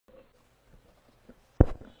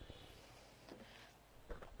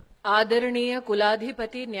आदरणीय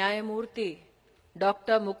कुलाधिपति न्यायमूर्ति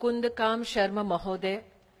डॉक्टर मुकुंद काम शर्मा महोदय,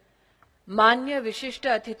 मान्य विशिष्ट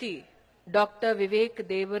अतिथि डॉक्टर विवेक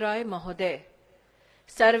देवराय महोदय,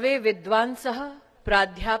 सर्वे विद्वांसः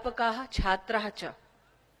प्राध्यापकाः छात्राः च,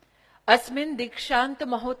 अस्मिन् दीक्षांत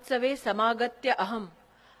महोत्सवे समागत्य अहम्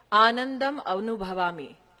आनन्दम्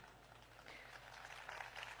अनुभवामि।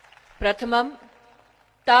 प्रथमं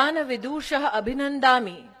तान् विदुषः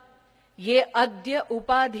अभिनन्दामि ये अद्य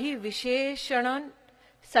उपाधि विशेषणेन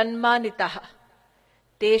सन्मानिताः।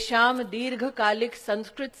 तेषां दीर्घकालिक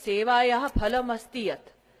संस्कृत सेवायाः फलमस्ति यत्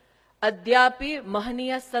अद्यापि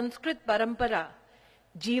महनीय संस्कृत परंपरा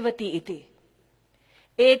जीवति इति।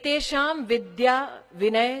 एतेषां विद्या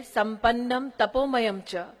विनय संपन्नं तपोमयं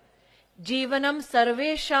च जीवनं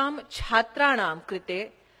सर्वेषां छात्राणां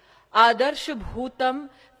कृते आदर्शभूतं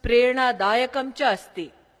प्रेरणादायकं च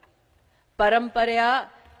अस्ति।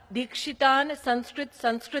 परंपरया दीक्षितान् संस्कृत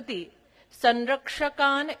संस्कृति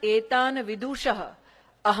संरक्षकान् एतान् विदुषः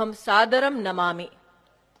अहं सादरं नमामि।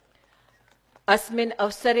 अस्मिन्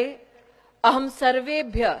अवसरे अहं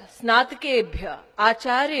सर्वेभ्यः स्नातकेभ्यः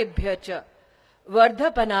आचार्येभ्यः च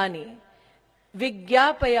वर्धपनानि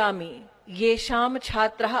विज्ञापयामि येषां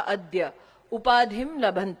छात्राः अद्य उपाधिं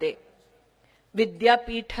लभन्ते।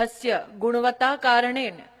 विद्यापीठस्य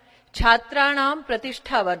गुणवत्ताकारणेन छात्राणां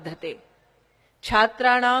प्रतिष्ठा वर्धते।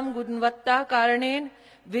 छात्राणां गुणवत्ताकारणेन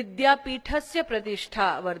विद्यापीठस्य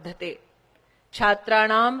प्रतिष्ठा वर्धते।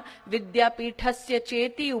 छात्राणां विद्यापीठस्य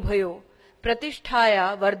चेति उभयो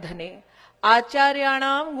प्रतिष्ठाया वर्धने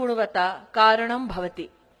आचार्याणां गुणवत्ता कारणं भवति।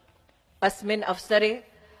 अस्मिन् अवसरे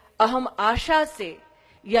अहम् आशासे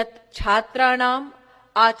यत् छात्राणां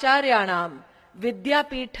आचार्याणां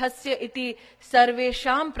विद्यापीठस्य इति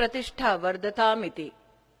सर्वेषां प्रतिष्ठा वर्धताम् इति।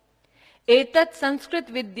 एतत् संस्कृत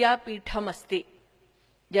विद्यापीठम् अस्ति।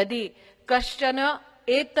 यदि कश्चन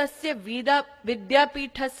एतस्य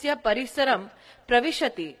विद्यापीठस्य परिसरं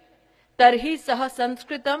प्रविशति तर्हि सः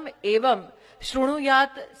संस्कृतम् एवं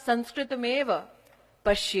शृणुयात्, संस्कृतमेव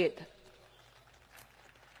पश्येत्।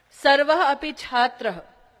 सर्वः अपि छात्रः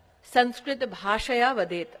संस्कृत भाषया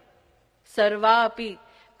वदेत्। सर्वा अपि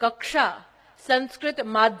कक्षा संस्कृत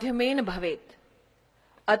माध्यमेन भवेत्।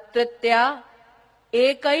 अत्रत्या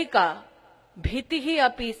एकैका भीतिः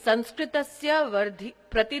अपि संस्कृतस्य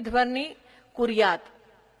प्रतिध्वनि कुर्यात्।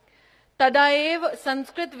 तदा एव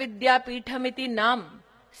संस्कृत विद्यापीठमिति नाम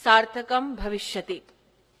सार्थकं भविष्यति।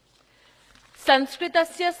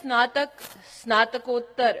 संस्कृतस्य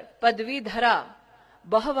स्नातकोत्तर पदवीधरा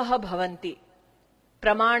बहवः भवन्ति।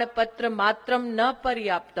 प्रमाणपत्र मात्रं न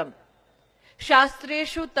पर्याप्तम्।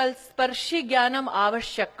 शास्त्रेषु तत्स्पर्शी ज्ञानम्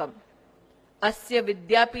आवश्यकम्। अस्य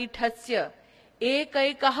विद्यापीठस्य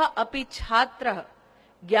एकैकः अपि छात्रः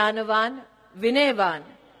ज्ञानवान्, विनयवान्,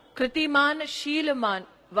 कृतिमान्,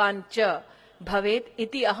 शीलवान् च भवेत्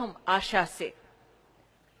इति अहम् आशासे।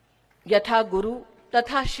 यथा गुरु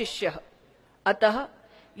तथा शिष्यः। अतः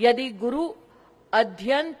यदि गुरु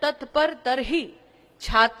अध्ययन तत्पर तर्हि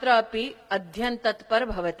छात्र अपि अध्ययन तत्पर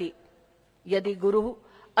भवति। यदि गुरुः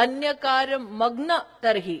अन्य कार्य मग्न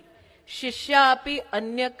तर्हि शिष्या अपि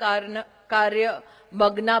अन्य कार्य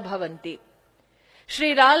मग्ना भवन्ति।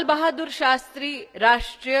 श्री लाल बहादुर शास्त्री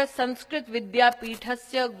राष्ट्रीय संस्कृत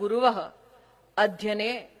विद्यापीठस्य गुरुवः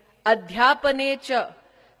अध्ययने अध्यापने च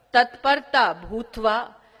तत्परता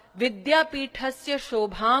भूत्वा विद्यापीठस्य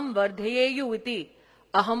शोभां वर्धयेयुः इति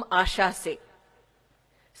अहम् आशासे।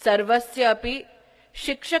 सर्वस्य अपि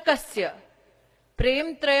शिक्षकस्य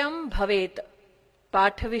प्रेमत्रयं भवेत्।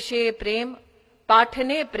 पाठविषये प्रेम,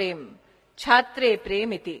 पाठने प्रेम, छात्रे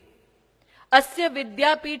प्रेम इति। अस्य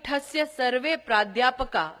विद्यापीठस्य सर्वे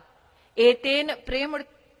प्राध्यापकाः एतेन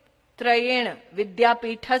प्रेमत्रयेण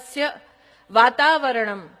विद्यापीठस्य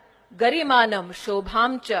वातावरणं, गरिमानं,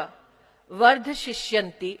 शोभां च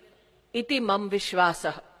वर्धयिष्यन्ति इति मम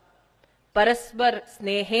विश्वासः। परस्पर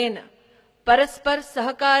स्नेहेन, परस्पर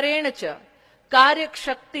सहकारेण च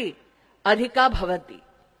कार्यशक्ति अधिका भवति।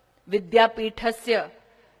 विद्यापीठस्य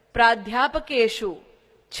प्राध्यापकेषु,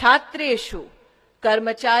 छात्रेषु,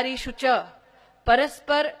 कर्मचारीषु च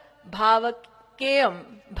परस्पर भावकेयं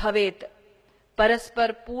भवेत्,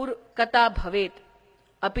 परस्पर पूरकता भवेत्।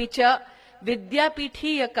 अपि च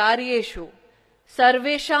विद्यापीठीय कार्येषु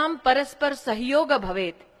सर्वेषां परस्पर सहयोग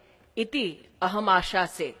भवेत् इति अहम्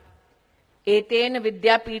आशासे। एतेन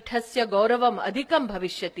विद्यापीठस्य गौरवम् अधिकं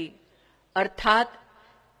भविष्यति, अर्थात्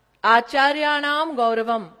आचार्याणां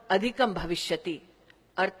गौरवम् अधिकं भविष्यति,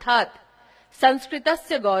 अर्थात्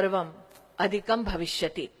संस्कृतस्य गौरवम् अधिकं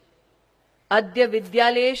भविष्यति। अद्य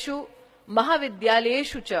विद्यालयेषु,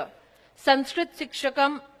 महाविद्यालयेषु च संस्कृत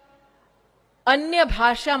शिक्षकम् अन्य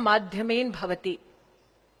भाषा माध्यमेन भवति।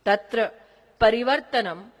 तत्र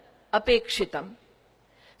परिवर्तनम् अपेक्षितम्।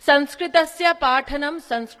 संस्कृतस्य पाठनं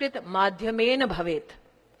संस्कृत माध्यमेन भवेत्।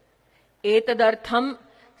 एतदर्थं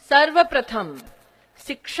सर्वप्रथम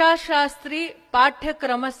शिक्षाशास्त्री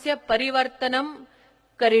पाठ्यक्रमस्य परिवर्तनं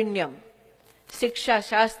करणीयम्।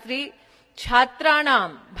 शिक्षाशास्त्री छात्राणां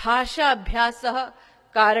भाषाभ्यासः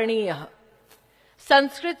कारणीयः।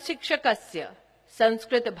 संस्कृत शिक्षकस्य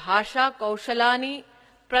संस्कृत भाषा कौशलानि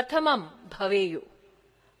प्रथमं भवेयुः।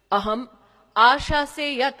 अहम् आशासे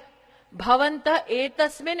यत् भवन्तः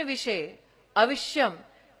एतस्मिन् विषये अवश्यं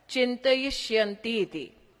चिन्तयिष्यन्ति इति।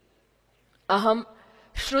 अहम्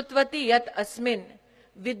श्रुतवती यत् अस्मिन्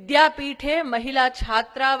विद्यापीठे महिला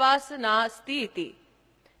छात्रावास नास्ति इति।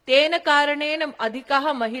 तेन कारणेन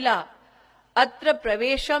अधिकाः महिला अत्र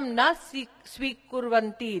प्रवेशं न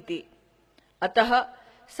स्वीकुर्वन्ति इति। अतः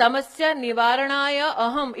समस्या निवारणाय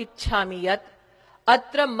अहम् इच्छामि यत्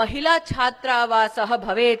अत्र महिला छात्रावासः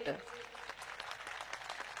भवेत्।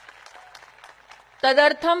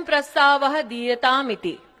 तदर्थं प्रस्तावः दीयताम्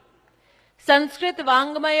इति। संस्कृत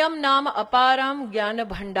वाङ्मयं नाम अपारं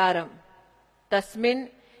ज्ञानभण्डारम्। तस्मिन्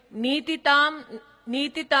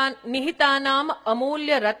निहितानाम्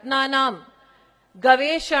अमूल्यरत्नानां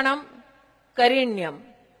गवेषणं करणीयम्।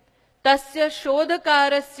 तस्य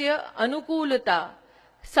शोधकारस्य अनुकूलता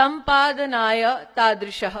सम्पादनाय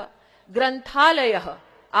तादृशः ग्रन्थालयः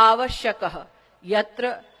आवश्यकः यत्र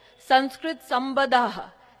संस्कृतसम्बद्धाः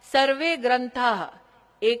सर्वे ग्रन्थाः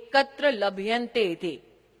एकत्र लभ्यन्ते इति।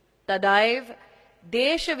 तदा एव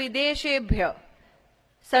देशविदेशेभ्यः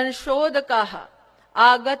संशोधकाः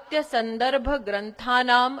आगत्य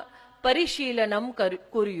सन्दर्भग्रन्थानां परिशीलनं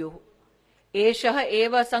कुर्युः। एषः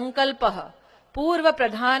एव सङ्कल्पः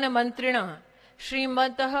पूर्वप्रधानमन्त्रिणः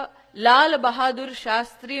श्रीमतः लाल बहादुर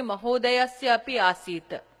शास्त्री महोदयस्य अपि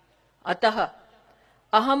आसीत्। अतः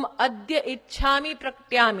अहम् अद्य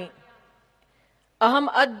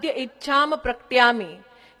इच्छां प्रकटयामि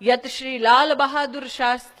यत् श्री लाल बहादुर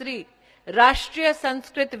शास्त्री राष्ट्रीय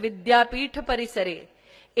संस्कृत विद्यापीठ परिसरे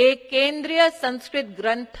एक केंद्रीय संस्कृत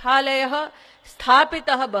ग्रन्थालयः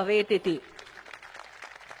स्थापितः भवेत् इति।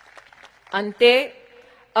 अन्ते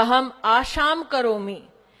अहम् आशां करोमि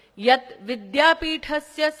यत्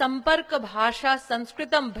विद्यापीठस्य सम्पर्क भाषा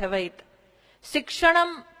संस्कृतं भवेत्। शिक्षणं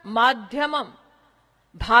माध्यमं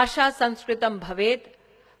भाषा संस्कृतं भवेत्।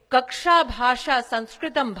 कक्षा भाषा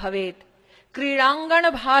संस्कृतं भवेत्। क्रीडाङ्गण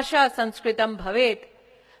भाषा संस्कृतं भवेत्।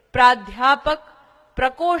 प्राध्यापक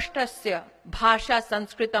प्रकोष्ठस्य भाषा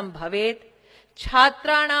संस्कृतं भवेत्।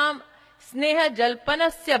 छात्राणां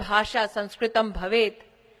स्नेहजल्पनस्य भाषा संस्कृतं भवेत्।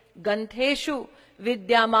 ग्रन्थेषु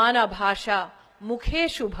विद्यमाना भाषा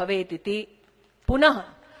मुखेषु भवेत् इति। पुनः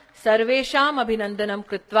सर्वेषाम् अभिनन्दनं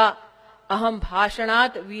कृत्वा अहं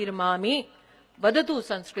भाषणात् विरमामि। वदतु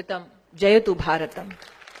संस्कृतं, जयतु भारतम्।